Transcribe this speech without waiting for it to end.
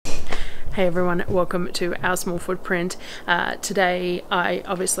Hey everyone, welcome to our small footprint. Today I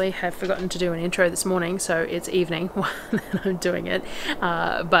obviously have forgotten to do an intro this morning, so it's evening when I'm doing it.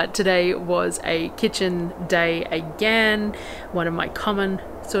 But today was a kitchen day again, one of my common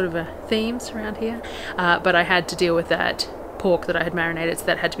sort of themes around here. But I had to deal with that pork that I had marinated, so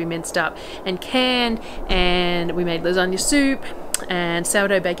that had to be minced up and canned, and we made lasagna soup and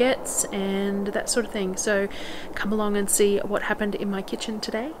sourdough baguettes and that sort of thing. So come along and see what happened in my kitchen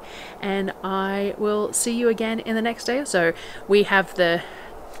today, and I will see you again in the next day or so. We have the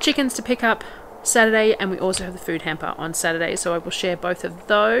chickens to pick up Saturday, and we also have the food hamper on Saturday, so I will share both of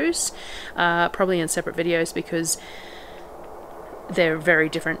those probably in separate videos because they're very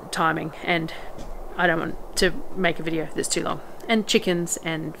different timing and I don't want to make a video that's too long. And chickens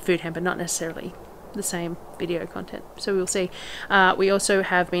and food hamper, not necessarily the same video content, so we'll see. We also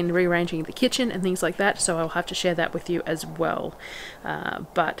have been rearranging the kitchen and things like that, so I'll have to share that with you as well.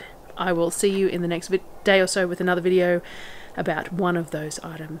 But I will see you in the next day or so with another video about one of those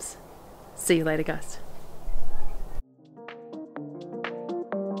items. See you later, guys.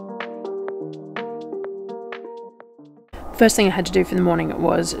 First thing I had to do for the morning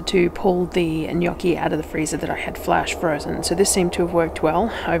was to pull the gnocchi out of the freezer that I had flash frozen. So this seemed to have worked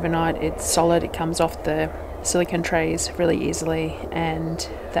well overnight. It's solid, it comes off the silicone trays really easily and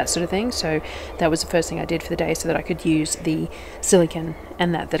that sort of thing. So that was the first thing I did for the day so that I could use the silicone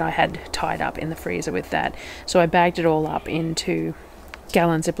and that I had tied up in the freezer with that. So I bagged it all up into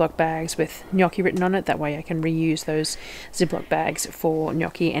gallon Ziploc bags with gnocchi written on it. That way I can reuse those Ziploc bags for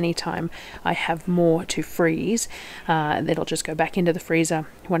gnocchi anytime I have more to freeze. It'll just go back into the freezer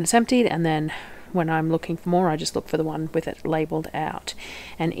when it's emptied, and then when I'm looking for more I just look for the one with it labeled out.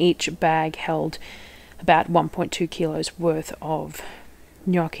 And each bag held about 1.2 kilos worth of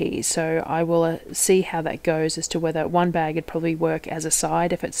gnocchi, so I will see how that goes as to whether one bag would probably work as a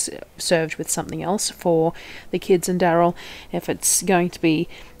side if it's served with something else for the kids and Darryl. If it's going to be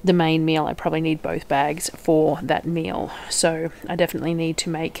the main meal, I probably need both bags for that meal. So I definitely need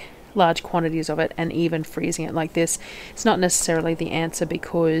to make large quantities of it, and even freezing it like this, it's not necessarily the answer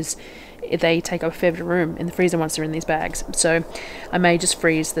because they take up a fair bit of room in the freezer once they're in these bags. So I may just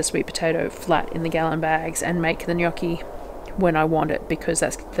freeze the sweet potato flat in the gallon bags and make the gnocchi when I want it, because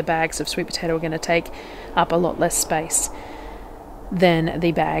that's the bags of sweet potato are going to take up a lot less space than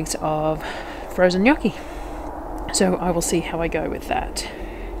the bags of frozen gnocchi. So I will see how I go with that.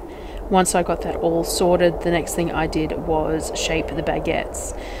 Once I got that all sorted, the next thing I did was shape the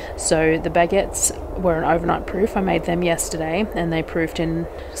baguettes. So the baguettes were an overnight proof. I made them yesterday and they proofed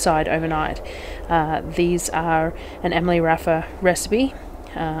inside overnight. These are an Emily Raffa recipe.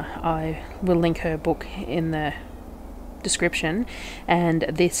 I will link her book in the description, and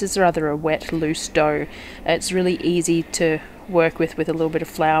this is rather a wet, loose dough. It's really easy to work with a little bit of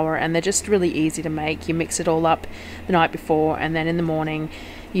flour, and they're just really easy to make. You mix it all up the night before, and then in the morning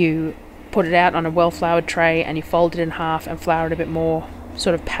you put it out on a well-floured tray and you fold it in half and flour it a bit more,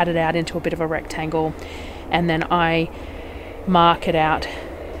 sort of pat it out into a bit of a rectangle, and then I mark it out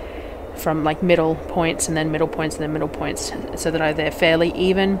from like middle points and then middle points and then middle points so that they're fairly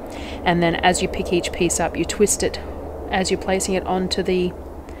even. And then as you pick each piece up, you twist it as you're placing it onto the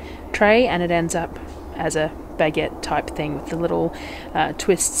tray, and it ends up as a baguette type thing with the little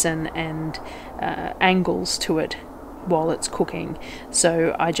twists and angles to it while it's cooking.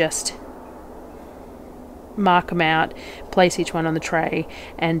 So I just mark them out, place each one on the tray,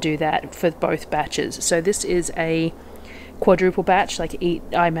 and do that for both batches. So this is a quadruple batch. Like each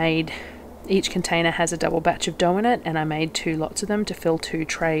container has a double batch of dough in it, and I made 2 lots of them to fill 2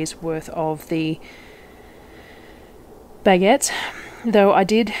 trays worth of the baguettes. Though I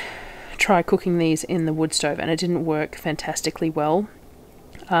did try cooking these in the wood stove and it didn't work fantastically well.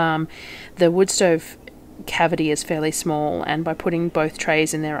 The wood stove cavity is fairly small, and by putting both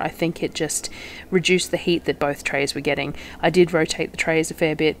trays in there I think it just reduced the heat that both trays were getting. I did rotate the trays a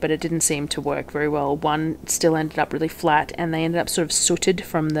fair bit, but it didn't seem to work very well. One still ended up really flat, and they ended up sort of sooted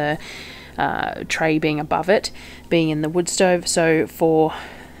from the tray being above it, being in the wood stove. So for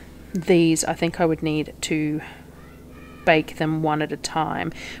these I think I would need to bake them one at a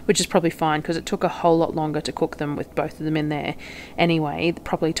time, which is probably fine because it took a whole lot longer to cook them with both of them in there anyway,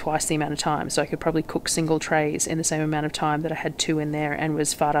 probably twice the amount of time. So I could probably cook single trays in the same amount of time that I had 2 in there and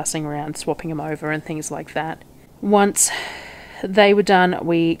was fartassing around swapping them over and things like that. Once they were done,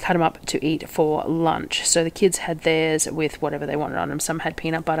 we cut them up to eat for lunch. So the kids had theirs with whatever they wanted on them. Some had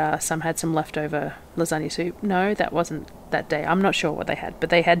peanut butter, some had some leftover lasagna soup. No, that wasn't that day. I'm not sure what they had, but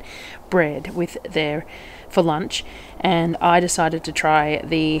they had bread with their for lunch, and I decided to try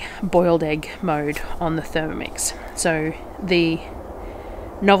the boiled egg mode on the Thermomix. So the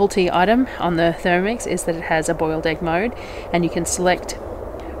novelty item on the Thermomix is that it has a boiled egg mode, and you can select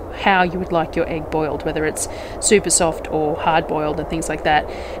how you would like your egg boiled, whether it's super soft or hard boiled and things like that.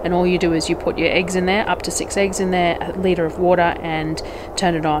 And all you do is you put your eggs in there, up to 6 eggs in there, a litre of water, and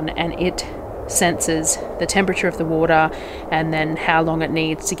turn it on, and it senses the temperature of the water and then how long it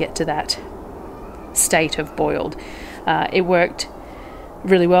needs to get to that state of boiled. It worked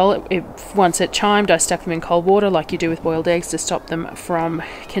really well. Once it chimed, I stuck them in cold water like you do with boiled eggs to stop them from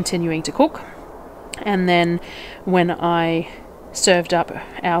continuing to cook. And then when I served up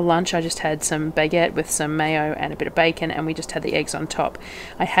our lunch, I just had some baguette with some mayo and a bit of bacon, and we just had the eggs on top.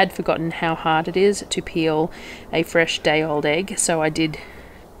 I had forgotten how hard it is to peel a fresh day-old egg, so I did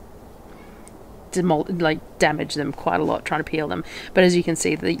damage them quite a lot trying to peel them. But as you can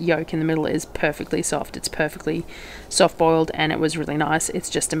see, the yolk in the middle is perfectly soft. It's perfectly soft boiled, and it was really nice. It's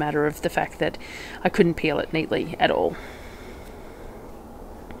just a matter of the fact that I couldn't peel it neatly at all.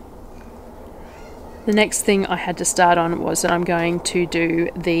 The next thing I had to start on was that I'm going to do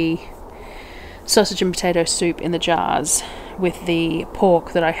the sausage and potato soup in the jars with the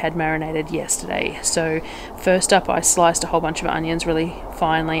pork that I had marinated yesterday. So first up, I sliced a whole bunch of onions really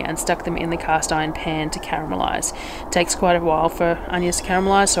finely and stuck them in the cast iron pan to caramelize. It takes quite a while for onions to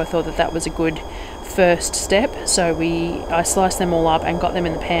caramelize, so I thought that that was a good first step. So I sliced them all up and got them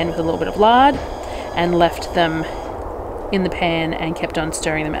in the pan with a little bit of lard and left them in the pan and kept on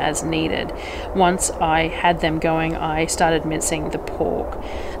stirring them as needed. Once I had them going, I started mincing the pork.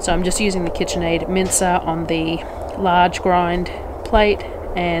 So I'm just using the KitchenAid mincer on the large grind plate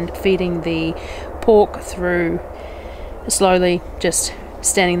and feeding the pork through slowly, just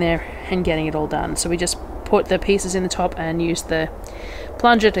standing there and getting it all done. So we just put the pieces in the top and use the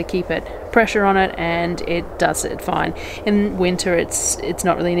plunger to keep pressure on it, and it does it fine. In winter it's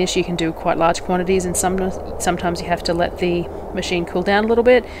not really an issue. You can do quite large quantities, and sometimes you have to let the machine cool down a little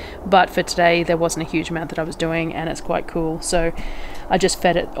bit, but for today there wasn't a huge amount that I was doing, and it's quite cool. So I just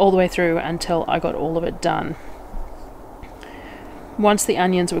fed it all the way through until I got all of it done. Once the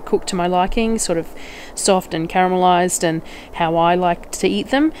onions were cooked to my liking, sort of soft and caramelized and how I like to eat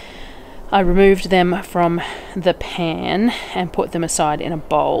them, I removed them from the pan and put them aside in a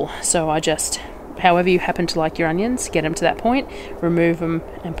bowl. So I just, however you happen to like your onions, get them to that point, remove them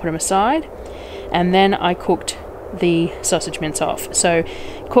and put them aside. And then I cooked the sausage mince off. So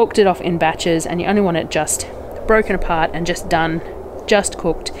cooked it off in batches, and you only want it just broken apart and just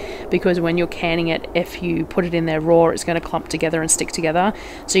cooked, because when you're canning it, if you put it in there raw, it's going to clump together and stick together.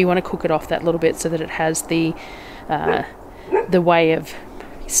 So you want to cook it off that little bit so that it has the way of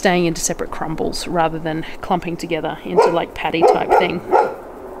staying into separate crumbles rather than clumping together into like patty type thing.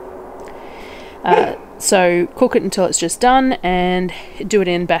 So cook it until it's just done, and do it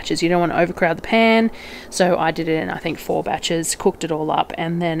in batches. You don't want to overcrowd the pan, so I did it in I think 4 batches, cooked it all up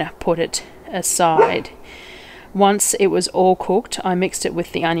and then put it aside. Once it was all cooked, I mixed it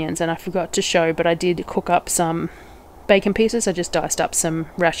with the onions, and I forgot to show, but I did cook up some bacon pieces. I just diced up some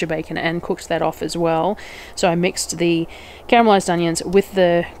rasher bacon and cooked that off as well. So I mixed the caramelized onions with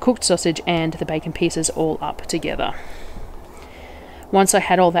the cooked sausage and the bacon pieces all up together. Once I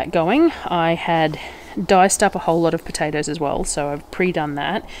had all that going, I had diced up a whole lot of potatoes as well, so I've pre-done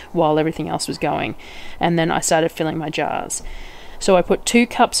that while everything else was going, and then I started filling my jars. So I put 2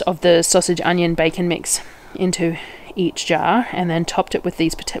 cups of the sausage onion bacon mix into each jar, and then topped it with the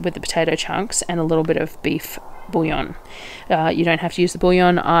potato chunks and a little bit of beef bouillon. You don't have to use the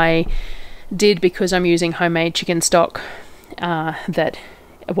bouillon. I did because I'm using homemade chicken stock that,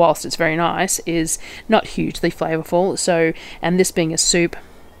 whilst it's very nice, is not hugely flavorful. So, and this being a soup,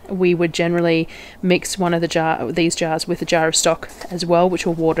 we would generally mix one of these jars with a jar of stock as well, which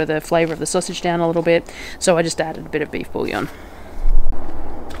will water the flavor of the sausage down a little bit. So I just added a bit of beef bouillon.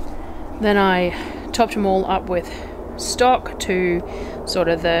 Then I topped them all up with stock to sort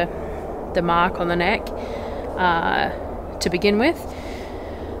of the mark on the neck to begin with.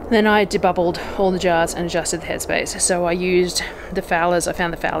 Then I debubbled all the jars and adjusted the headspace. So I used the fowlers. I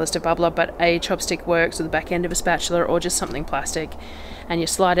found the fowlers to bubbler, but a chopstick works, or the back end of a spatula, or just something plastic, and you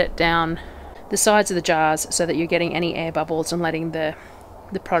slide it down the sides of the jars so that you're getting any air bubbles and letting the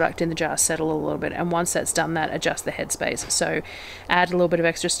product in the jar settle a little bit. And once that's done that, adjust the headspace. So add a little bit of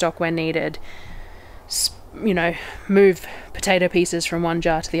extra stock when needed, you know, move potato pieces from one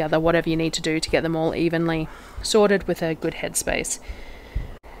jar to the other, whatever you need to do to get them all evenly sorted with a good headspace.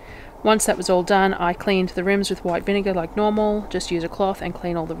 Once that was all done, I cleaned the rims with white vinegar like normal. Just use a cloth and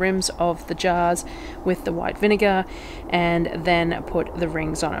clean all the rims of the jars with the white vinegar, and then put the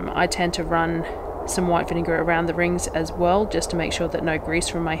rings on them. I tend to run some white vinegar around the rings as well, just to make sure that no grease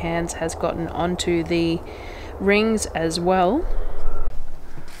from my hands has gotten onto the rings as well.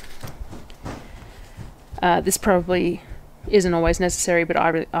 This probably isn't always necessary, but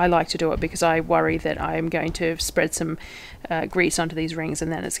I like to do it because I worry that I'm going to spread some grease onto these rings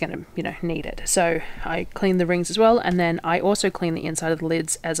and then it's going to, you know, need it. So I clean the rings as well, and then I also clean the inside of the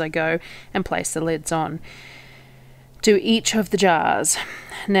lids as I go and place the lids on to each of the jars.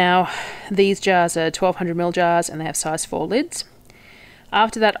 Now, these jars are 1200ml jars and they have size 4 lids.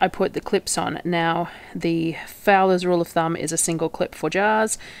 After that, I put the clips on. Now, the Fowler's rule of thumb is a single clip for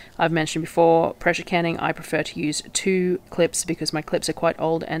jars. I've mentioned before, pressure canning, I prefer to use 2 clips because my clips are quite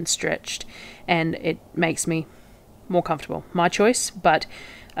old and stretched, and it makes me more comfortable. My choice, but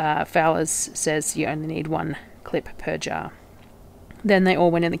Fowler's says you only need 1 clip per jar. Then they all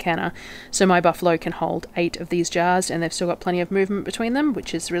went in the canner, so my buffalo can hold 8 of these jars, and they've still got plenty of movement between them,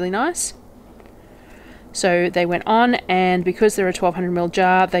 which is really nice. So they went on, and because they're a 1200ml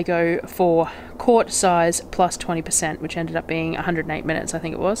jar, they go for quart size plus 20%, which ended up being 108 minutes, I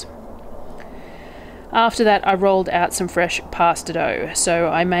think it was. After that, I rolled out some fresh pasta dough. So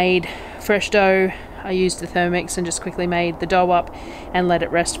I made fresh dough. I used the Thermomix and just quickly made the dough up and let it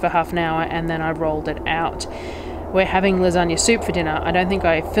rest for half an hour, and then I rolled it out. We're having lasagna soup for dinner. I don't think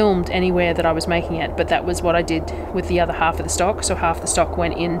I filmed anywhere that I was making it, but that was what I did with the other half of the stock. So half the stock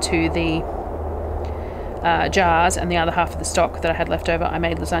went into the jars, and the other half of the stock that I had left over I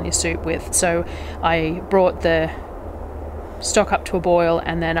made lasagna soup with. So I brought the stock up to a boil,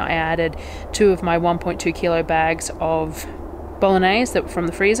 and then I added 2 of my 1.2 kilo bags of bolognese that were from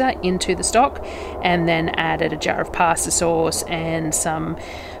the freezer into the stock, and then added a jar of pasta sauce and some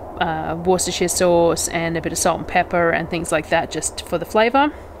Worcestershire sauce and a bit of salt and pepper and things like that, just for the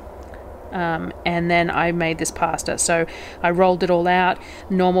flavour. And then I made this pasta. So I rolled it all out.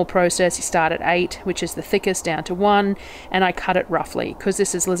 Normal process, you start at 8, which is the thickest, down to 1, and I cut it roughly. Because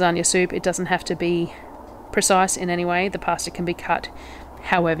this is lasagna soup, it doesn't have to be precise in any way. The pasta can be cut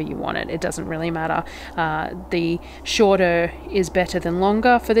however you want it. It doesn't really matter. The shorter is better than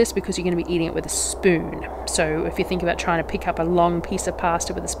longer for this because you're going to be eating it with a spoon. So if you think about trying to pick up a long piece of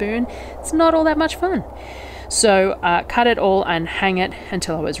pasta with a spoon, it's not all that much fun. So cut it all and hang it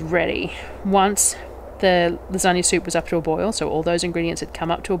until I was ready. Once the lasagna soup was up to a boil, so all those ingredients had come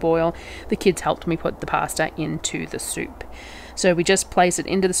up to a boil, the kids helped me put the pasta into the soup. So we just place it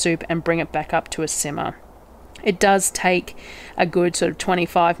into the soup and bring it back up to a simmer. It does take a good sort of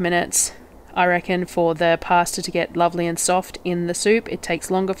 25 minutes, I reckon, for the pasta to get lovely and soft in the soup. It takes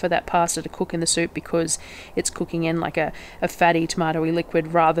longer for that pasta to cook in the soup because it's cooking in like a fatty tomatoey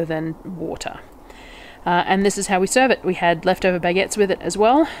liquid rather than water. And this is how we serve it. We had leftover baguettes with it as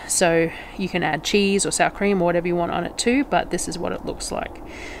well, so you can add cheese or sour cream or whatever you want on it too, but this is what it looks like.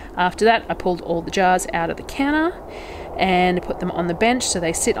 After that, I pulled all the jars out of the canner and put them on the bench, so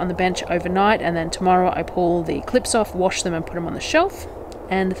they sit on the bench overnight, and then tomorrow I pull the clips off, wash them and put them on the shelf,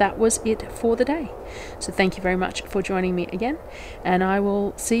 and that was it for the day. So thank you very much for joining me again, and I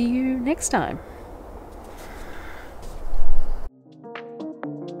will see you next time.